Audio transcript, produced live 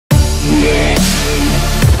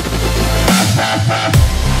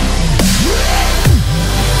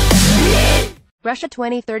Russia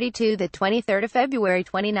 2032. The 23rd of February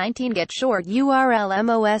 2019. Get short.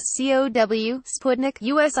 URLMOSCOW. Sputnik.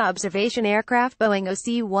 U.S. observation aircraft Boeing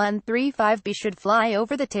OC-135B should fly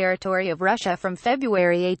over the territory of Russia from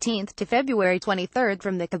February 18 to February 23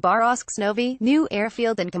 from the Khabarovsks Noviy new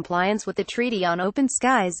airfield in compliance with the Treaty on Open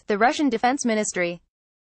Skies, the Russian Defense Ministry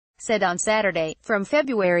said on Saturday, from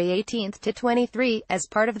February 18 to 23, as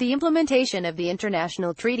part of the implementation of the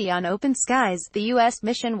International Treaty on Open Skies, the U.S.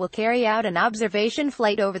 mission will carry out an observation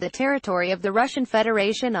flight over the territory of the Russian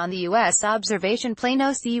Federation on the U.S. observation plane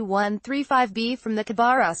OC-135B from the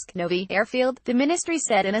Khabarovsks Noviy airfield, the ministry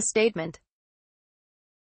said in a statement.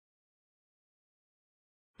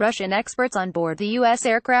 Russian experts on board the U.S.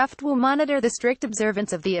 aircraft will monitor the strict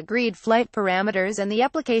observance of the agreed flight parameters and the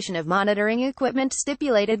application of monitoring equipment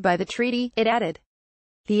stipulated by the treaty, it added.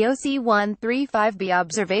 The OC-135B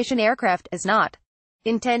observation aircraft is not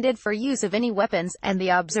intended for use of any weapons, and the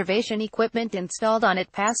observation equipment installed on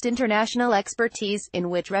it passed international expertise, in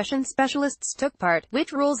which Russian specialists took part,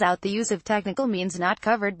 which rules out the use of technical means not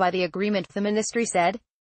covered by the agreement, the ministry said.